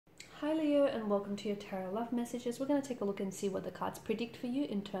Hi Leo, and welcome to your Tarot Love Messages. We're going to take a look and see what the cards predict for you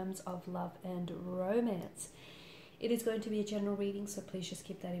in terms of love and romance. It is going to be a general reading, so please just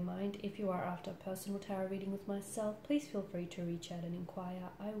keep that in mind. If you are after a personal tarot reading with myself, please feel free to reach out and inquire.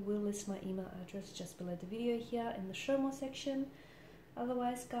 I will list my email address just below the video here in the show more section.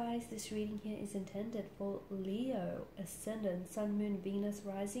 Otherwise, guys, this reading here is intended for Leo, Ascendant, Sun, Moon, Venus,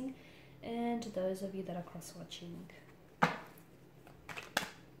 Rising, and those of you that are cross-watching.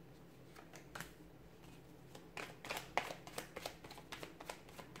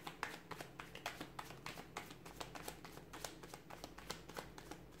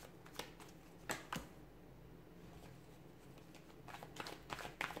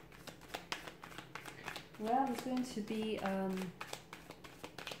 Well, there's going to be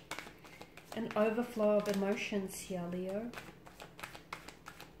an overflow of emotions here, Leo.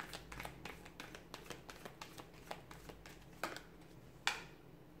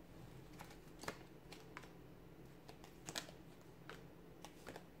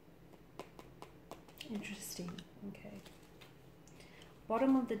 Interesting. Okay.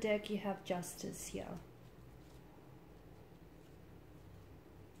 Bottom of the deck, you have Justice here.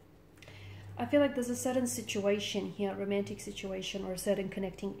 I feel like there's a certain situation here, romantic situation, or a certain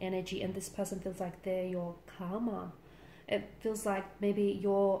connecting energy, and this person feels like they're your karma. It feels like maybe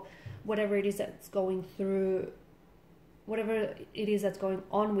your, whatever it is that's going through, whatever it is that's going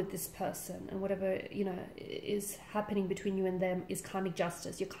on with this person, and whatever, you know, is happening between you and them is karmic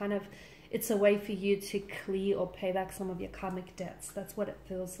justice. You're kind of, it's a way for you to clear or pay back some of your karmic debts. That's what it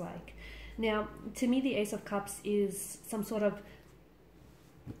feels like. Now, to me, the Ace of Cups is some sort of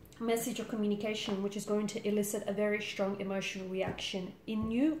message or communication which is going to elicit a very strong emotional reaction in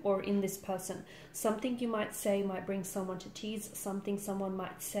you or in this person. Something you might say might bring someone to tears. Something someone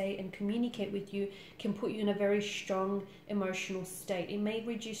might say and communicate with you can put you in a very strong emotional state. It may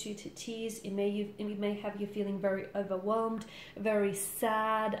reduce you to tears. It may have you feeling very overwhelmed, very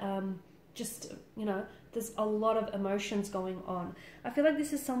sad. Just, you know, there's a lot of emotions going on. I feel like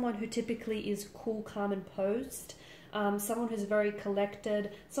this is someone who typically is cool, calm, and posed. Someone who's very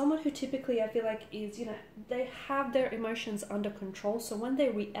collected, someone who typically I feel like is, you know, they have their emotions under control. So when they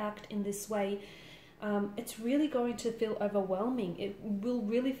react in this way, it's really going to feel overwhelming. It will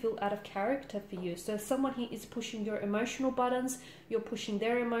really feel out of character for you. So someone here is pushing your emotional buttons, you're pushing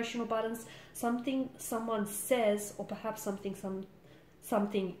their emotional buttons. Something someone says, or perhaps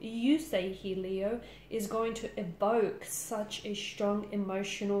something you say here, Leo, is going to evoke such a strong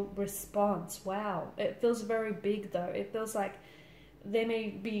emotional response. Wow, it feels very big though. It feels like they may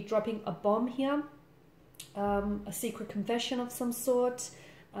be dropping a bomb here, a secret confession of some sort,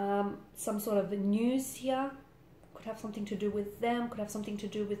 some sort of news here. Could have something to do with them, could have something to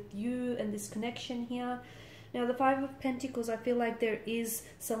do with you and this connection here. Now, the Five of Pentacles, I feel like there is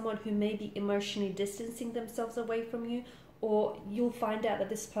someone who may be emotionally distancing themselves away from you, or you'll find out that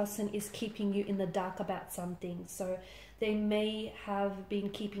this person is keeping you in the dark about something. So they may have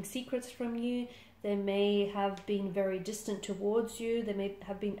been keeping secrets from you. They may have been very distant towards you. They may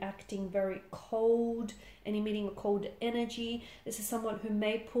have been acting very cold and emitting a cold energy. This is someone who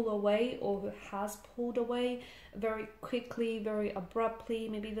may pull away or who has pulled away very quickly, very abruptly.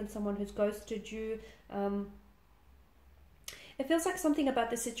 Maybe even someone who's ghosted you. It feels like something about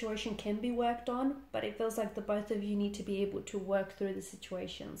this situation can be worked on, but it feels like the both of you need to be able to work through the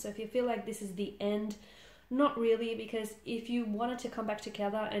situation. So if you feel like this is the end, not really, because if you wanted to come back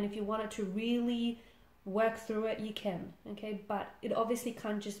together and if you wanted to really work through it, you can, okay? But it obviously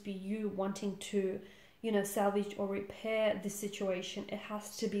can't just be you wanting to, you know, salvage or repair this situation. It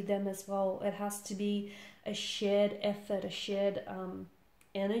has to be them as well. It has to be a shared effort, a shared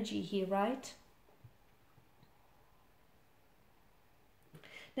energy here, right?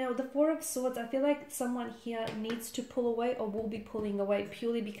 Now, the Four of Swords, I feel like someone here needs to pull away or will be pulling away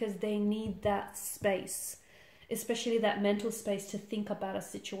purely because they need that space, especially that mental space to think about a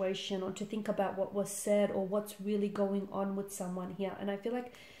situation or to think about what was said or what's really going on with someone here. And I feel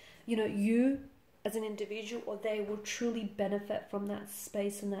like, you know, you as an individual or they will truly benefit from that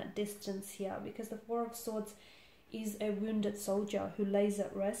space and that distance here, because the Four of Swords is a wounded soldier who lays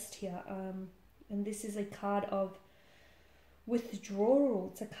at rest here. And this is a card of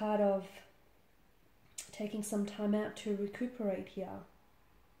withdrawal. It's a card of taking some time out to recuperate here.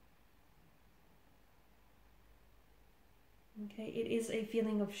 Okay, it is a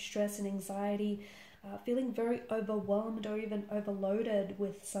feeling of stress and anxiety, feeling very overwhelmed or even overloaded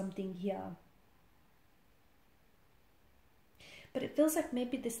with something here. But it feels like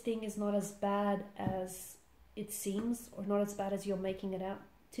maybe this thing is not as bad as it seems, or not as bad as you're making it out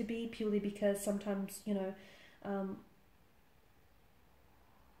to be, purely because sometimes, you know,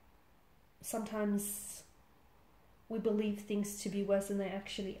 sometimes we believe things to be worse than they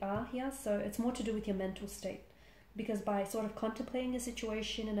actually are here. So it's more to do with your mental state, because by sort of contemplating a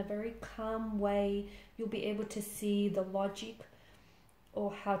situation in a very calm way, you'll be able to see the logic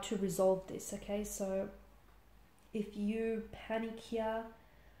or how to resolve this. Okay, so if you panic here,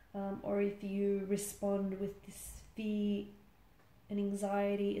 or if you respond with this fear and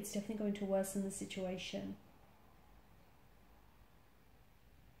anxiety, it's definitely going to worsen the situation.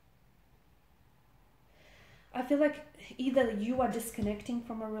 I feel like either you are disconnecting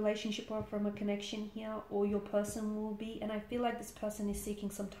from a relationship or from a connection here, or your person will be. And I feel like this person is seeking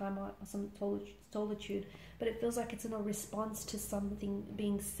some time out or some solitude, but it feels like it's in a response to something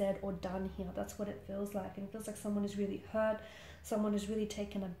being said or done here. That's what it feels like. And it feels like someone is really hurt, someone is really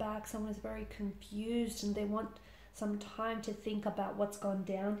taken aback, someone is very confused, and they want some time to think about what's gone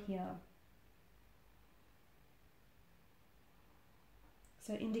down here.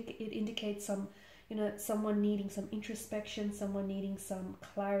 So it indicates some, someone needing some introspection, someone needing some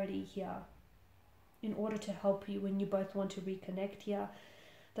clarity here in order to help you when you both want to reconnect here.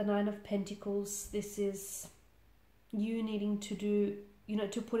 The Nine of Pentacles, this is you needing to do,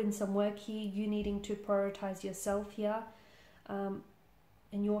 to put in some work here, you needing to prioritize yourself here, and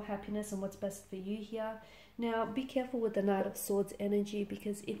your happiness and what's best for you here. Now, be careful with the Knight of Swords energy,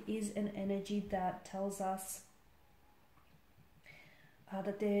 because it is an energy that tells us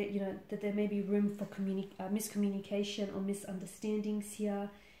that there may be room for miscommunication or misunderstandings here.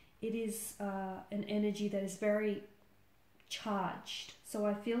 It is an energy that is very charged. So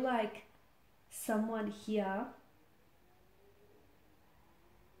I feel like someone here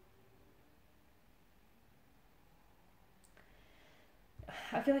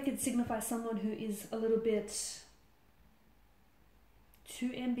it signifies someone who is a little bit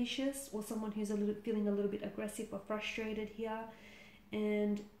too ambitious, or someone who's feeling a little bit aggressive or frustrated here,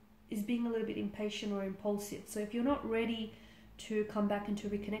 and is being a little bit impatient or impulsive. So if you're not ready to come back and to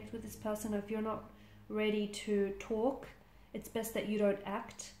reconnect with this person, or if you're not ready to talk, it's best that you don't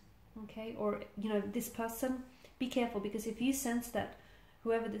act, okay? Or, this person, be careful, because if you sense that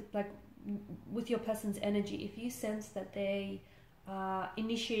with your person's energy, if you sense that they are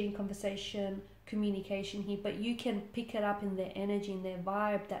initiating conversation, communication here, but you can pick it up in their energy, in their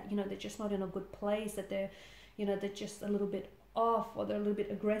vibe, that, they're just not in a good place, that they're just a little bit off, or they're a little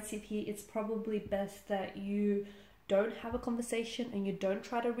bit aggressive here, it's probably best that you don't have a conversation and you don't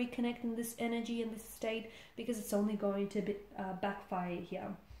try to reconnect in this energy, in this state, because it's only going to backfire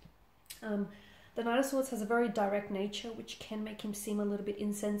here. The Knight of Swords has a very direct nature, which can make him seem a little bit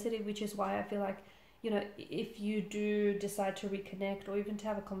insensitive, which is why I feel like, if you do decide to reconnect, or even to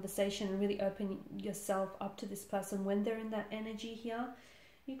have a conversation and really open yourself up to this person when they're in that energy here,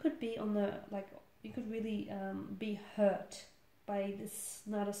 you could be you could really be hurt by this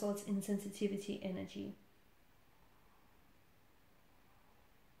Knight of Swords insensitivity energy.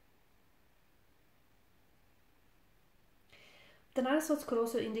 The Knight of Swords could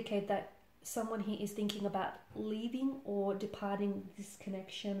also indicate that someone here is thinking about leaving or departing this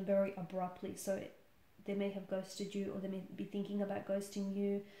connection very abruptly. So they may have ghosted you, or they may be thinking about ghosting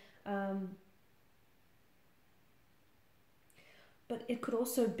you. But it could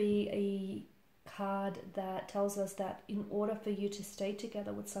also be a card that tells us that in order for you to stay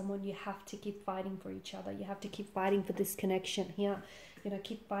together with someone, you have to keep fighting for each other. You have to keep fighting for this connection here.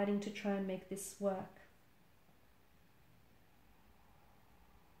 Keep fighting to try and make this work.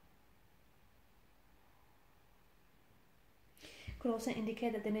 Could also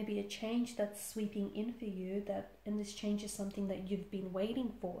indicate that there may be a change that's sweeping in for you, and this change is something that you've been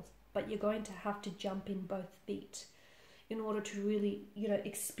waiting for, but you're going to have to jump in both feet in order to really,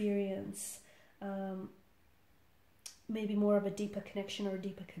 experience maybe more of a deeper connection or a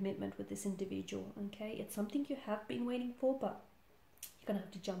deeper commitment with this individual, okay? It's something you have been waiting for, but you're going to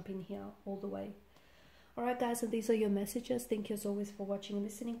have to jump in here all the way. Alright guys, so these are your messages. Thank you as always for watching and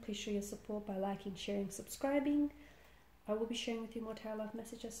listening. Please show your support by liking, sharing, subscribing. I will be sharing with you more tarot love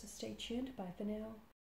messages, so stay tuned. Bye for now.